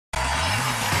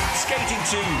skating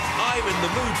to I'm in the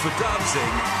Mood for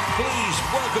Dancing, please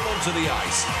welcome onto the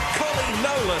ice Coleen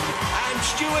Nolan and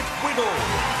Stuart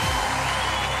Widdall.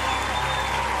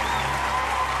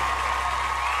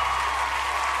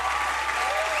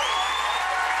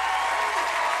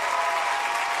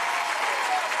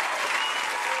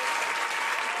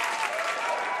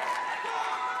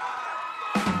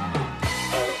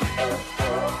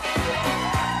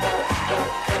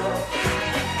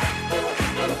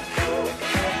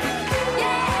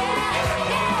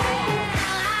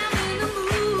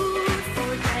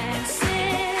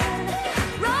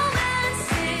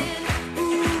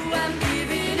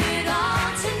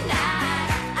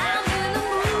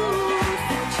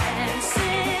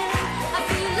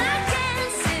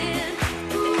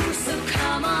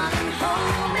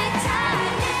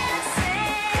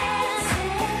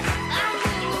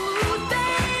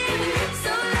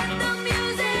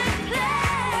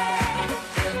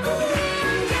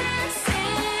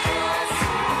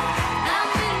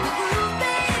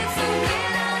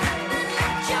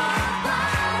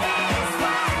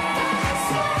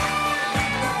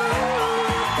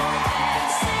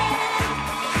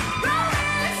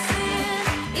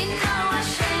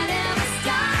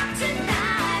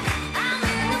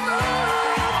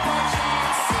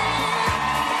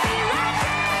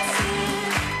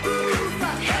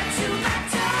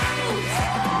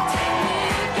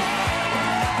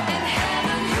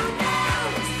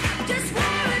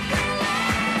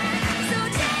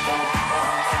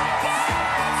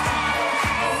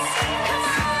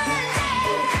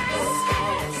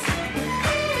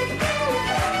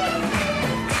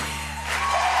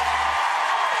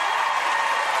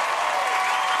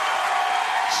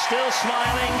 Still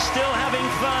smiling, still having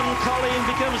fun, Coleen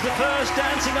becomes the first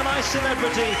Dancing on Ice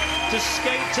celebrity to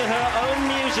skate to her own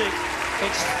music.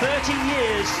 It's 30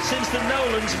 years since the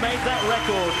Nolans made that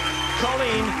record.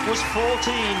 Coleen was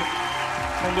 14.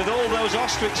 And with all those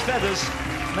ostrich feathers,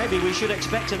 maybe we should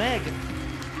expect an egg.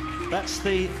 That's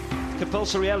the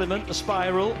compulsory element, the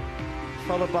spiral,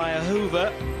 followed by a hoover.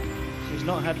 She's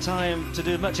not had time to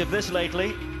do much of this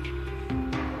lately.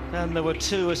 And there were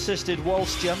 2 assisted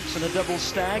waltz jumps and a double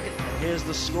stag. And here's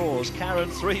the scores. Karen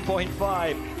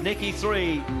 3.5, Nikki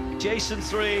 3, Jason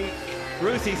 3,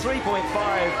 Ruthie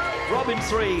 3.5, Robin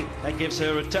 3. That gives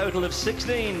her a total of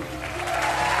 16. Well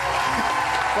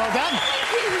done.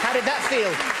 How did that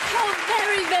feel? Oh,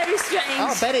 very, very strange.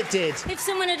 I'll bet it did. If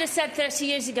someone had said 30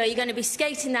 years ago you're going to be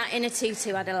skating that in a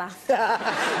tutu, I'd have laughed.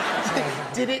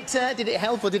 Did it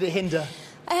help or did it hinder?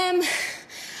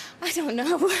 I don't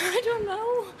know. I don't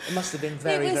know. It must have been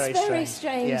very, very strange. It was very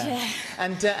strange, yeah.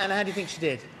 And how do you think she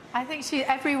did? I think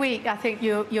every week, I think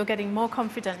you're getting more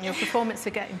confident, your performance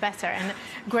are getting better, and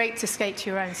great to skate to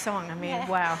your own song. I mean,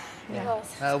 wow.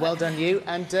 Yeah. Well done, you.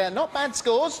 And not bad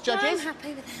scores, judges. I'm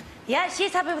happy with them. Yeah,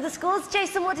 she's happy with the scores.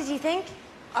 Jason, what did you think?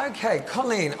 OK,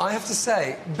 Coleen, I have to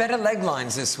say, better leg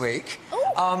lines this week.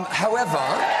 However,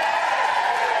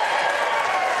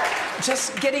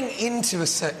 just getting into a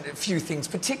few things,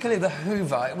 particularly the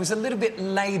hoover, it was a little bit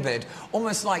laboured,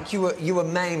 almost like you were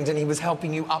maimed and he was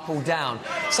helping you up or down.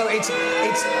 So it's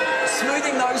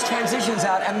smoothing those transitions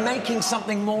out and making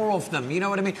something more of them. You know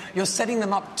what I mean? You're setting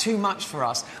them up too much for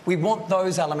us. We want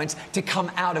those elements to come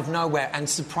out of nowhere and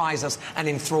surprise us and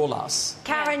enthrall us.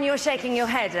 Karen, you're shaking your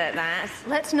head at that.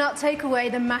 Let's not take away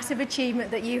the massive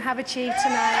achievement that you have achieved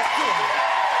tonight.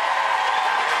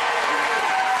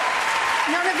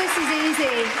 None of this is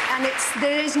easy, and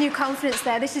there is new confidence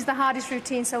there. This is the hardest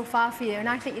routine so far for you, and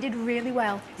I think you did really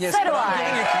well. Yes, so do I'm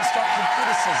giving you constructive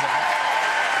criticism.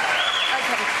 OK,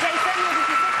 Jason, what did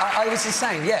you think? I was just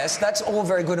saying, yes, that's all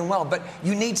very good and well, but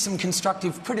you need some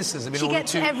constructive criticism in order to... She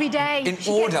gets it every day. In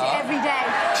order every day.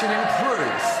 to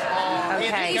improve.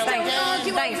 OK,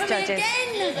 thanks, judges.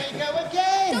 Here they go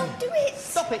again. Don't do it.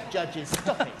 Stop it, judges.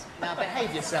 Stop it. Now,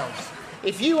 behave yourselves.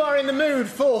 If you are in the mood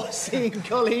for seeing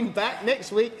Coleen back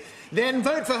next week, then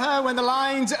vote for her when the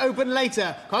lines open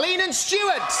later. Coleen and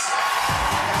Stuart!